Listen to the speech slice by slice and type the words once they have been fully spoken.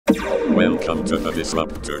Welcome to the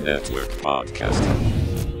Disruptor Network podcast.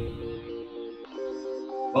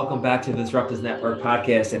 Welcome back to the Disruptors Network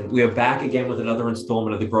podcast, and we are back again with another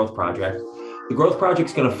installment of the Growth Project. The Growth Project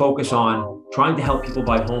is going to focus on trying to help people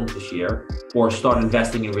buy homes this year, or start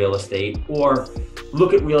investing in real estate, or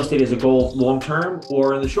look at real estate as a goal long-term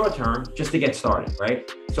or in the short term, just to get started,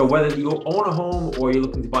 right? So whether you own a home or you're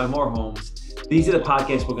looking to buy more homes, these are the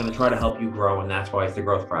podcasts we're going to try to help you grow, and that's why it's the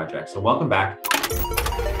Growth Project. So welcome back.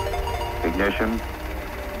 Ignition,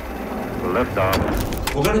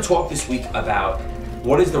 liftoff. We're going to talk this week about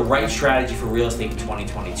what is the right strategy for real estate in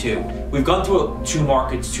 2022. We've gone through two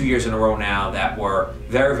markets 2 years in a row now that were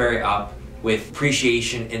very, very up, with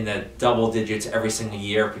appreciation in the double digits every single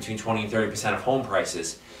year, between 20 and 30% of home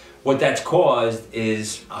prices. What that's caused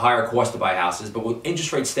is a higher cost to buy houses, but with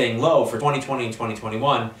interest rates staying low for 2020 and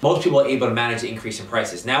 2021, most people are able to manage the increase in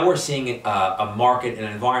prices. Now we're seeing a market and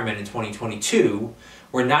an environment in 2022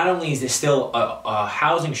 where not only is there still a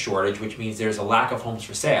housing shortage, which means there's a lack of homes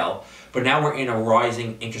for sale, but now we're in a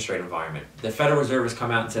rising interest rate environment. The Federal Reserve has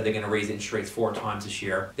come out and said they're going to raise interest rates 4 times this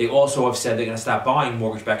year. They also have said they're going to stop buying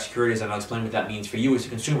mortgage-backed securities, and I'll explain what that means for you as a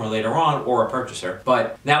consumer later on, or a purchaser.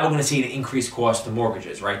 But now we're going to see an increased cost to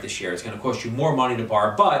mortgages, right, this year. It's going to cost you more money to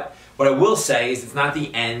borrow. But what I will say is it's not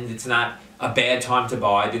the end. It's not a bad time to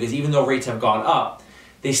buy, because even though rates have gone up,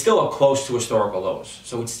 they still are close to historical lows.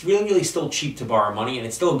 So it's really, really still cheap to borrow money, and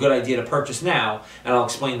it's still a good idea to purchase now, and I'll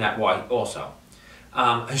explain that why also.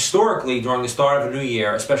 Historically, during the start of a new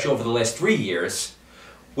year, especially over the last 3 years,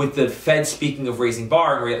 with the Fed speaking of raising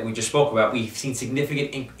borrowing rate that we just spoke about, we've seen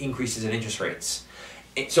significant increases in interest rates.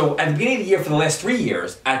 So at the beginning of the year for the last 3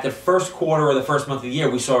 years, at the first quarter or the first month of the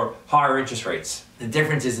year, we saw higher interest rates. The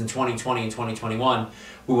difference is in 2020 and 2021,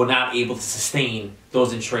 we were not able to sustain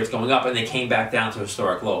those interest rates going up, and they came back down to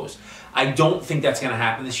historic lows. I don't think that's going to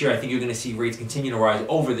happen this year. I think you're going to see rates continue to rise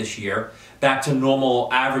over this year, back to normal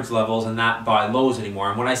average levels and not by lows anymore.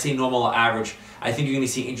 And when I say normal average, I think you're going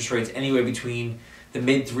to see interest rates anywhere between the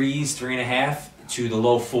mid 3s, 3.5, to the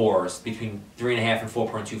low 4s, between 3.5 and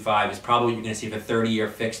 4.25 is probably what you're going to see for 30-year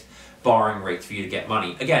fixed borrowing rates for you to get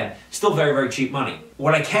money. Again, still very, very cheap money.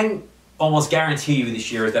 What I can almost guarantee you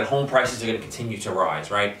this year is that home prices are going to continue to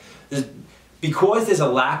rise, right? Because there's a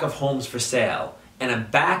lack of homes for sale and a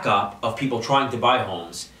backup of people trying to buy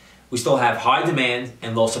homes, we still have high demand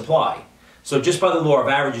and low supply. So just by the law of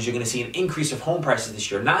averages, you're going to see an increase of home prices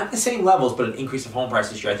this year. Not at the same levels, but an increase of home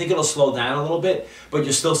prices this year. I think it'll slow down a little bit, but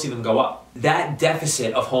you'll still see them go up. That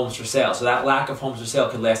deficit of homes for sale, so that lack of homes for sale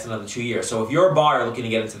could last another 2 years. So if you're a buyer looking to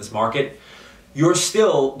get into this market, you're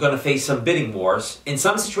still going to face some bidding wars. In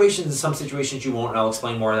some situations you won't, and I'll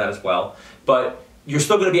explain more of that as well. But you're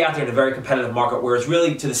still going to be out there in a very competitive market where it's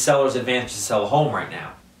really to the seller's advantage to sell a home right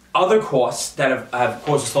now. Other costs that have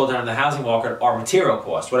caused a slowdown in the housing market are material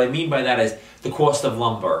costs. What I mean by that is the cost of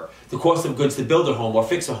lumber, the cost of goods to build a home or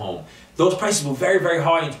fix a home. Those prices were very, very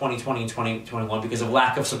high in 2020 and 2021 because of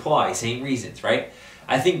lack of supply, same reasons, right?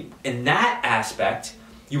 I think in that aspect,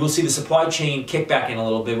 you will see the supply chain kick back in a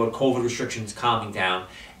little bit with COVID restrictions calming down,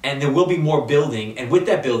 and there will be more building, and with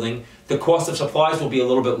that building, the cost of supplies will be a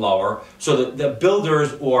little bit lower, so the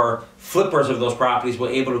builders or flippers of those properties will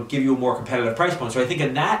be able to give you a more competitive price point. So I think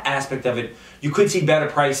in that aspect of it, you could see better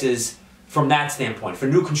prices from that standpoint. For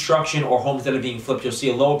new construction or homes that are being flipped, you'll see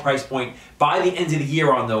a lower price point by the end of the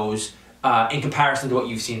year on those in comparison to what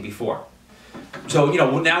you've seen before. So,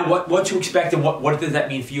 now what to expect and what does that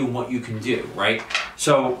mean for you and what you can do, right?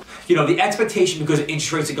 So, the expectation because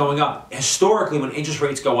interest rates are going up, historically when interest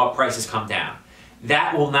rates go up, prices come down.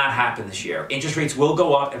 That will not happen this year. Interest rates will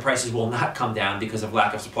go up and prices will not come down because of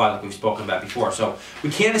lack of supply like we've spoken about before. So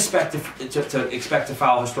we can't expect to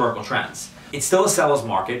follow historical trends. It's still a seller's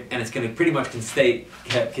market, and it's going to pretty much continue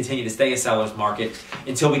to stay a seller's market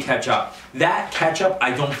until we catch up. That catch up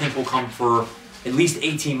I don't think will come for at least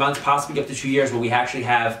 18 months, possibly up to 2 years, where we actually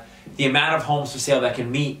have the amount of homes for sale that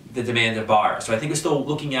can meet the demand of buyers. So I think we're still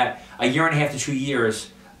looking at a 1.5 to 2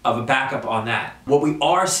 years of a backup on that. What we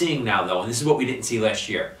are seeing now, though, and this is what we didn't see last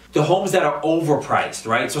year, the homes that are overpriced,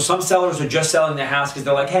 right? So some sellers are just selling their house because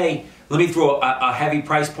they're like, hey, let me throw a heavy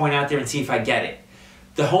price point out there and see if I get it.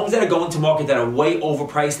 The homes that are going to market that are way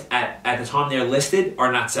overpriced at the time they're listed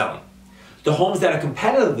are not selling. The homes that are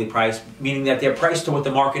competitively priced, meaning that they're priced to what the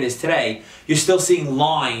market is today, you're still seeing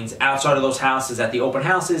lines outside of those houses at the open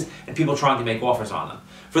houses and people trying to make offers on them.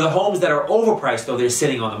 For the homes that are overpriced, though, they're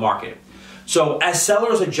sitting on the market. So as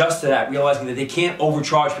sellers adjust to that, realizing that they can't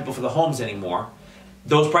overcharge people for the homes anymore,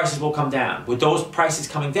 those prices will come down. With those prices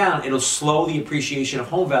coming down, it'll slow the appreciation of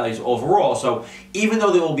home values overall. So even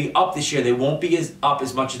though they will be up this year, they won't be up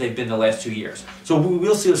as much as they've been the last 2 years. So we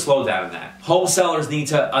will see a slowdown in that. Home sellers need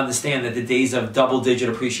to understand that the days of double-digit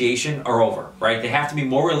appreciation are over, right? They have to be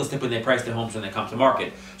more realistic when they price their homes when they come to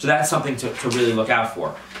market. So that's something to really look out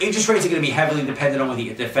for. Interest rates are going to be heavily dependent on what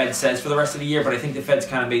the Fed says for the rest of the year, but I think the Fed's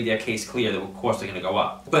kind of made their case clear that, of course, they're going to go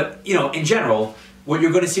up. But, in general, what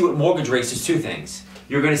you're going to see with mortgage rates is two things.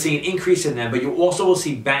 You're going to see an increase in them, but you also will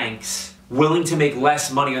see banks willing to make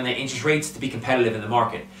less money on their interest rates to be competitive in the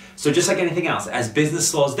market. So just like anything else, as business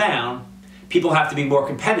slows down, people have to be more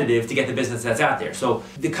competitive to get the business that's out there. So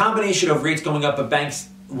the combination of rates going up, but banks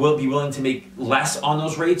will be willing to make less on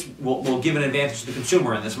those rates will give an advantage to the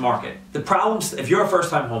consumer in this market. The problems, if you're a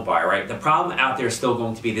first-time home buyer, right, the problem out there is still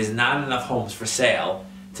going to be there's not enough homes for sale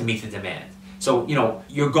to meet the demand. So,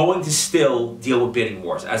 you're going to still deal with bidding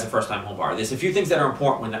wars as a first-time home buyer. There's a few things that are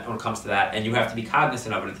important when it comes to that, and you have to be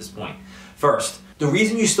cognizant of it at this point. First, the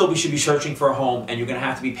reason you still should be searching for a home, and you're going to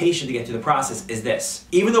have to be patient to get through the process, is this.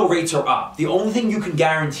 Even though rates are up, the only thing you can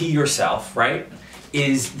guarantee yourself, right,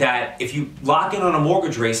 is that if you lock in on a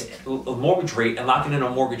mortgage rate and lock in on a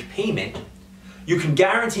mortgage payment, you can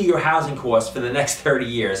guarantee your housing costs for the next 30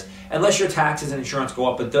 years, unless your taxes and insurance go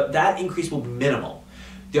up, but that increase will be minimal.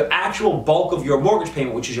 The actual bulk of your mortgage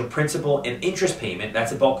payment, which is your principal and interest payment,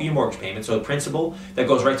 that's the bulk of your mortgage payment. So the principal that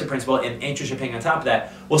goes right to principal and interest you're paying on top of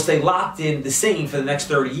that will stay locked in the same for the next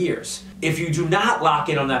 30 years. If you do not lock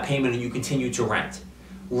in on that payment and you continue to rent,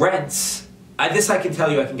 rents, this I can tell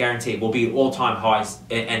you, I can guarantee, will be at all-time highs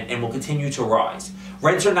and will continue to rise.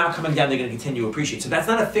 Rents are not coming down, they're going to continue to appreciate. So that's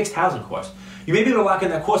not a fixed housing cost. You may be able to lock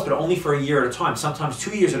in that cost, but only for a year at a time, sometimes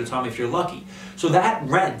 2 years at a time if you're lucky. So that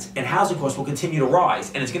rent and housing cost will continue to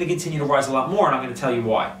rise, and it's going to continue to rise a lot more, and I'm going to tell you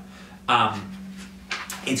why.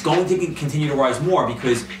 It's going to continue to rise more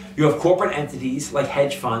because you have corporate entities like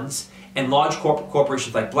hedge funds and large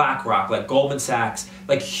corporations like BlackRock, like Goldman Sachs,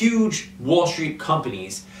 like huge Wall Street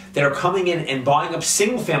companies that are coming in and buying up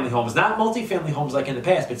single-family homes, not multi-family homes like in the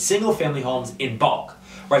past, but single-family homes in bulk.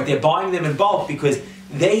 Right? They're buying them in bulk because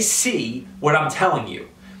they see what I'm telling you,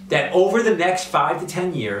 that over the next 5 to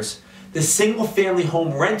 10 years, the single-family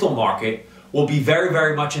home rental market will be very,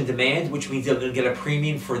 very much in demand, which means they're going to get a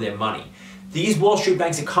premium for their money. These Wall Street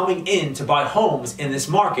banks are coming in to buy homes in this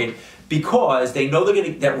market because they know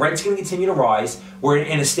that rent's going to continue to rise. We're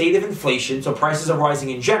in a state of inflation, so prices are rising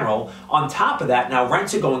in general. On top of that, now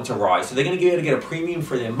rents are going to rise, so they're going to be able to get a premium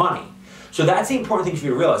for their money. So that's the important thing for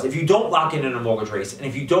you to realize. If you don't lock in on a mortgage rate, and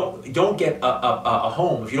if you don't get a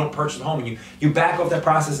home, if you don't purchase a home, and you back off that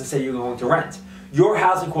process and say you're going to rent, your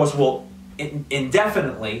housing costs will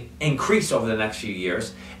indefinitely increase over the next few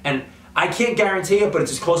years. And I can't guarantee it, but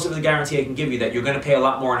it's as close to the guarantee I can give you that you're going to pay a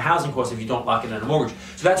lot more on housing costs if you don't lock in on a mortgage.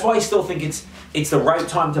 So that's why I still think it's the right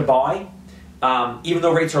time to buy. Even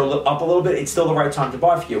though rates are up a little bit, it's still the right time to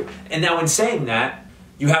buy for you. And now in saying that,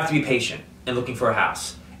 you have to be patient in looking for a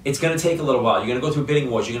house. It's going to take a little while. You're going to go through bidding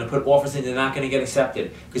wars. You're going to put offers in. They're not going to get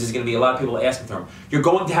accepted because there's going to be a lot of people asking for them. You're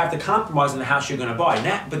going to have to compromise on the house you're going to buy.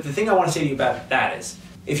 But the thing I want to say to you about that is,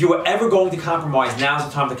 if you were ever going to compromise, now's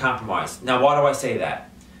the time to compromise. Now, why do I say that?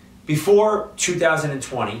 Before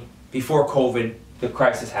 2020, before COVID, the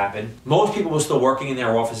crisis happened, most people were still working in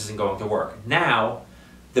their offices and going to work. Now,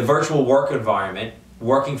 the virtual work environment,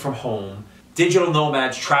 working from home, digital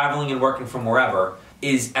nomads traveling and working from wherever,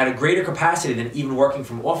 is at a greater capacity than even working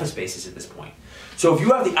from office spaces at this point. So if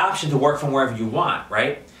you have the option to work from wherever you want,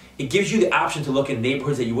 right, it gives you the option to look in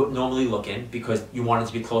neighborhoods that you wouldn't normally look in because you wanted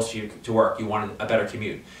to be close to work. You wanted a better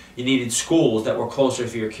commute. You needed schools that were closer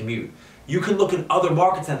for your commute. You can look in other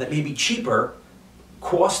markets now that may be cheaper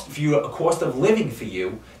cost of living for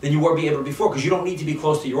you than you were able before because you don't need to be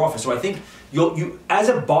close to your office. So I think you as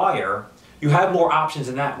a buyer, you have more options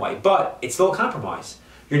in that way, but it's still a compromise.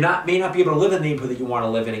 You may not be able to live in the neighborhood that you want to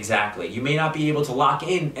live in exactly. You may not be able to lock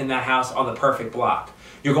in that house on the perfect block.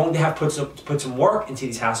 You're going to have to put some work into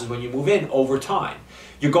these houses when you move in over time.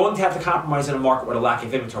 You're going to have to compromise in a market with a lack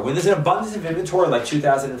of inventory. When there's an abundance of inventory like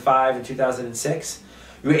 2005 and 2006,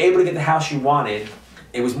 you were able to get the house you wanted.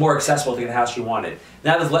 It was more accessible to get the house you wanted.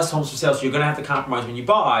 Now there's less homes for sale, so you're going to have to compromise when you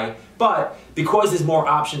buy. But because there's more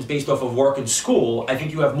options based off of work and school, I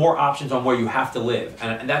think you have more options on where you have to live,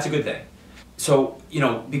 and that's a good thing. So,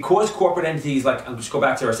 because corporate entities, I'll just go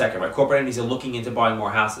back to our second, right? Corporate entities are looking into buying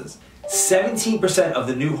more houses. 17% of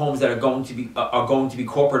the new homes that are going to be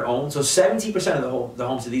corporate owned. So 17% of the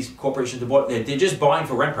homes that these corporations have bought, they're just buying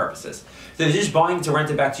for rent purposes. They're just buying to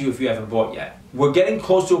rent it back to you if you haven't bought yet. We're getting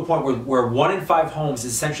close to a point where 1 in 5 homes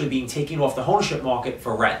is essentially being taken off the ownership market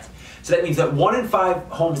for rent. So that means that 1 in 5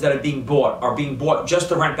 homes that are being bought just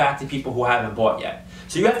to rent back to people who haven't bought yet.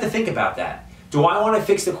 So you have to think about that. Do I want to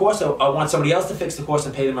fix the cost, or I want somebody else to fix the cost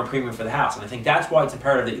and pay them a premium for the house? And I think that's why it's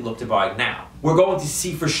imperative that you look to buy now. We're going to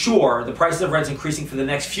see for sure the prices of rents increasing for the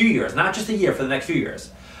next few years, not just a year, for the next few years.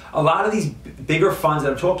 A lot of these bigger funds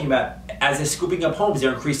that I'm talking about, as they're scooping up homes,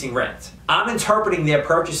 they're increasing rent. I'm interpreting their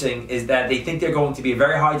purchasing is that they think they're going to be a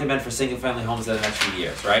very high demand for single-family homes in the next few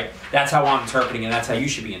years, right? That's how I'm interpreting it, and that's how you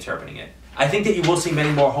should be interpreting it. I think that you will see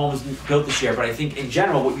many more homes built this year, but I think in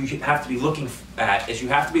general what you have to be looking at is you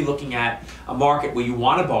have to be looking at a market where you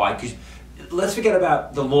want to buy, because let's forget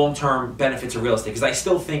about the long-term benefits of real estate, because I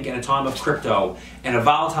still think in a time of crypto and a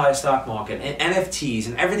volatile stock market and NFTs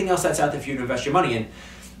and everything else that's out there for you to invest your money in,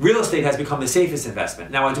 real estate has become the safest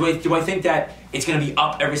investment. Now, do I think that it's going to be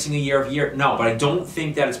up every single year of year? No, but I don't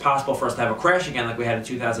think that it's possible for us to have a crash again like we had in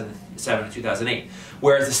 2007 and 2008.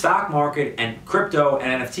 Whereas the stock market and crypto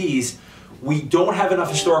and NFTs, we don't have enough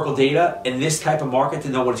historical data in this type of market to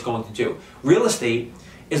know what it's going to do. Real estate,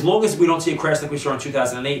 as long as we don't see a crash like we saw in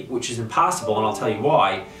 2008, which is impossible, and I'll tell you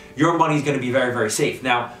why, your money is going to be very, very safe.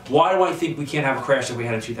 Now, why do I think we can't have a crash like we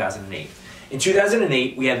had in 2008? In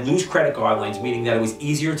 2008, we had loose credit guidelines, meaning that it was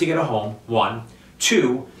easier to get a home, 1.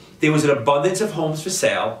 2, there was an abundance of homes for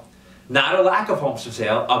sale, not a lack of homes for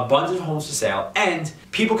sale, abundance of homes for sale, and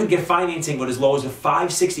people could get financing with as low as a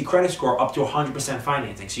 560 credit score up to 100%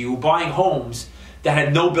 financing. So you were buying homes that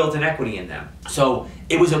had no built-in equity in them. So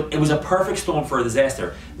it was a perfect storm for a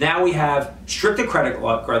disaster. Now we have stricter credit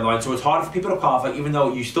guidelines, so it's harder for people to qualify, even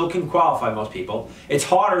though you still can qualify most people. It's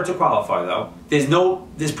harder to qualify though.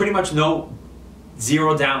 There's pretty much no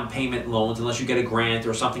zero down payment loans unless you get a grant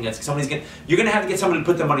or something that's you're gonna have to get somebody to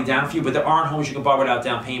put the money down for you, but there aren't homes you can buy without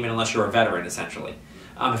down payment unless you're a veteran, essentially.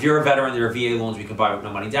 If you're a veteran, there are VA loans we can buy with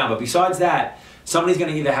no money down, but besides that, somebody's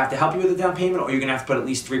gonna either have to help you with the down payment or you're gonna have to put at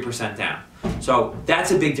least 3% down. So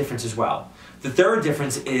that's a big difference as well. The third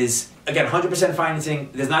difference is, again, 100%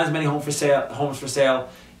 financing. There's not as many homes for sale.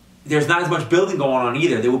 There's not as much building going on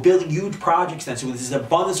either. They were building huge projects then, so there's an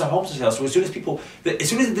abundance of homes for sale. So as soon as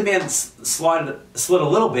the demand slid a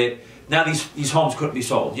little bit, now these homes couldn't be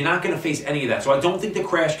sold. You're not going to face any of that. So I don't think the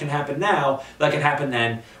crash can happen now like it happened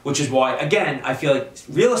then, which is why, again, I feel like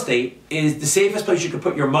real estate is the safest place you could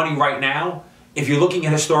put your money right now if you're looking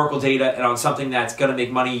at historical data and on something that's going to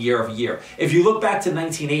make money year over year. If you look back to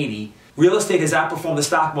 1980, real estate has outperformed the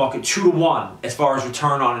stock market 2-to-1 as far as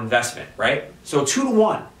return on investment, right? So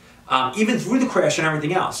 2-to-1. Even through the crash and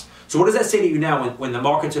everything else. So what does that say to you now when the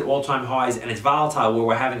market's at all-time highs and it's volatile where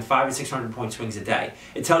we're having 500 and 600 point swings a day?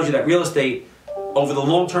 It tells you that real estate over the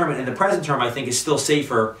long term and in the present term I think is still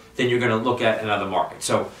safer than you're going to look at another market.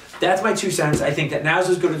 So that's my 2 cents. I think that now's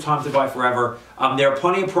as good a time to buy forever. There are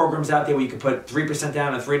plenty of programs out there where you can put 3%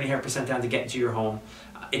 down and 3.5% down to get into your home.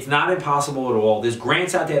 It's not impossible at all. There's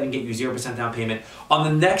grants out there that can get you 0% down payment. On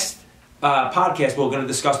the next podcast, we're going to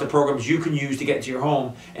discuss the programs you can use to get into your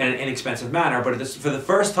home in an inexpensive manner. But for the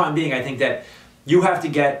first time being, I think that you have to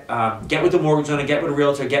get with the mortgage owner, get with a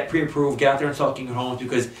realtor, get pre-approved, get out there and start looking at homes,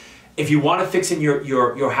 because if you want to fix in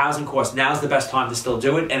your housing costs, now's the best time to still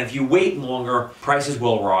do it. And if you wait longer, prices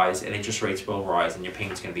will rise and interest rates will rise and your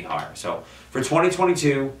payment's going to be higher. So for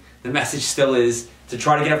 2022, the message still is to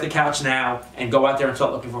try to get off the couch now and go out there and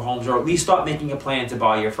start looking for homes, or at least start making a plan to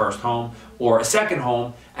buy your first home or a second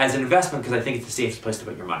home as an investment, because I think it's the safest place to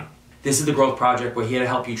put your money. This is the Growth Project. We're here to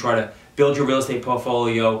help you try to build your real estate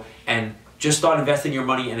portfolio and just start investing your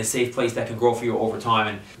money in a safe place that can grow for you over time.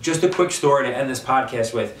 And just a quick story to end this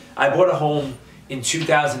podcast with. I bought a home in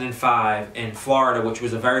 2005 in Florida, which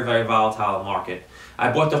was a very, very volatile market.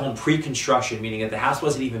 I bought the home pre-construction, meaning that the house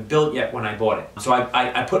wasn't even built yet when I bought it. So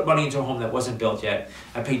I put money into a home that wasn't built yet.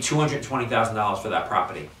 I paid $220,000 for that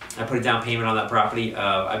property. I put a down payment on that property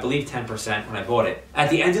of, I believe, 10% when I bought it. At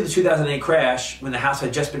the end of the 2008 crash, when the house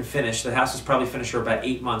had just been finished, the house was probably finished for about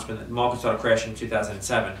 8 months when the market started crashing in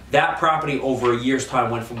 2007. That property over a year's time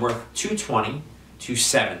went from worth $220,000 to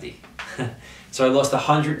 $70,000. So I lost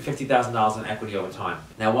 $150,000 in equity over time.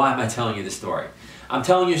 Now, why am I telling you this story? I'm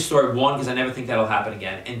telling you a story, 1, because I never think that'll happen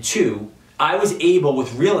again, and 2, I was able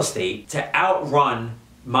with real estate to outrun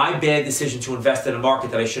my bad decision to invest in a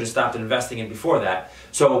market that I should have stopped investing in before that.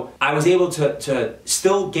 So I was able to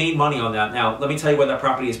still gain money on that. Now, let me tell you where that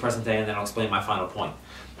property is present day, and then I'll explain my final point.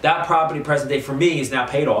 That property present day for me is now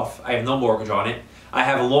paid off. I have no mortgage on it. I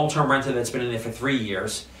have a long-term renter that's been in there for 3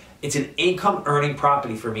 years. It's an income-earning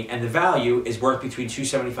property for me, and the value is worth between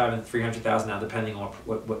 $275,000 and $300,000 now, depending on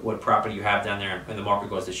what property you have down there and the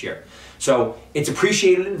market goes this year. So it's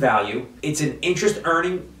appreciated in value. It's an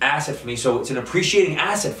interest-earning asset for me, so it's an appreciating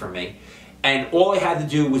asset for me. And all I had to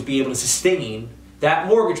do was be able to sustain that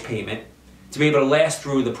mortgage payment to be able to last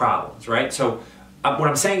through the problems, right? So what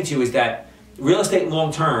I'm saying to you is that real estate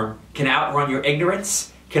long-term can outrun your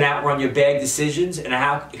ignorance, can outrun your bad decisions, and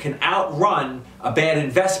it can outrun a bad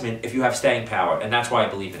investment if you have staying power, and that's why I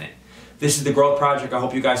believe in it. This is The Growth Project. I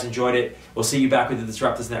hope you guys enjoyed it. We'll see you back with the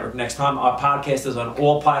Disruptors Network next time. Our podcast is on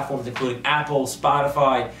all platforms, including Apple,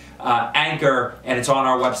 Spotify, Anchor, and it's on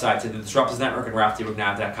our website, the Disruptors Network and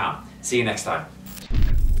RalphDiBugnara.com. See you next time.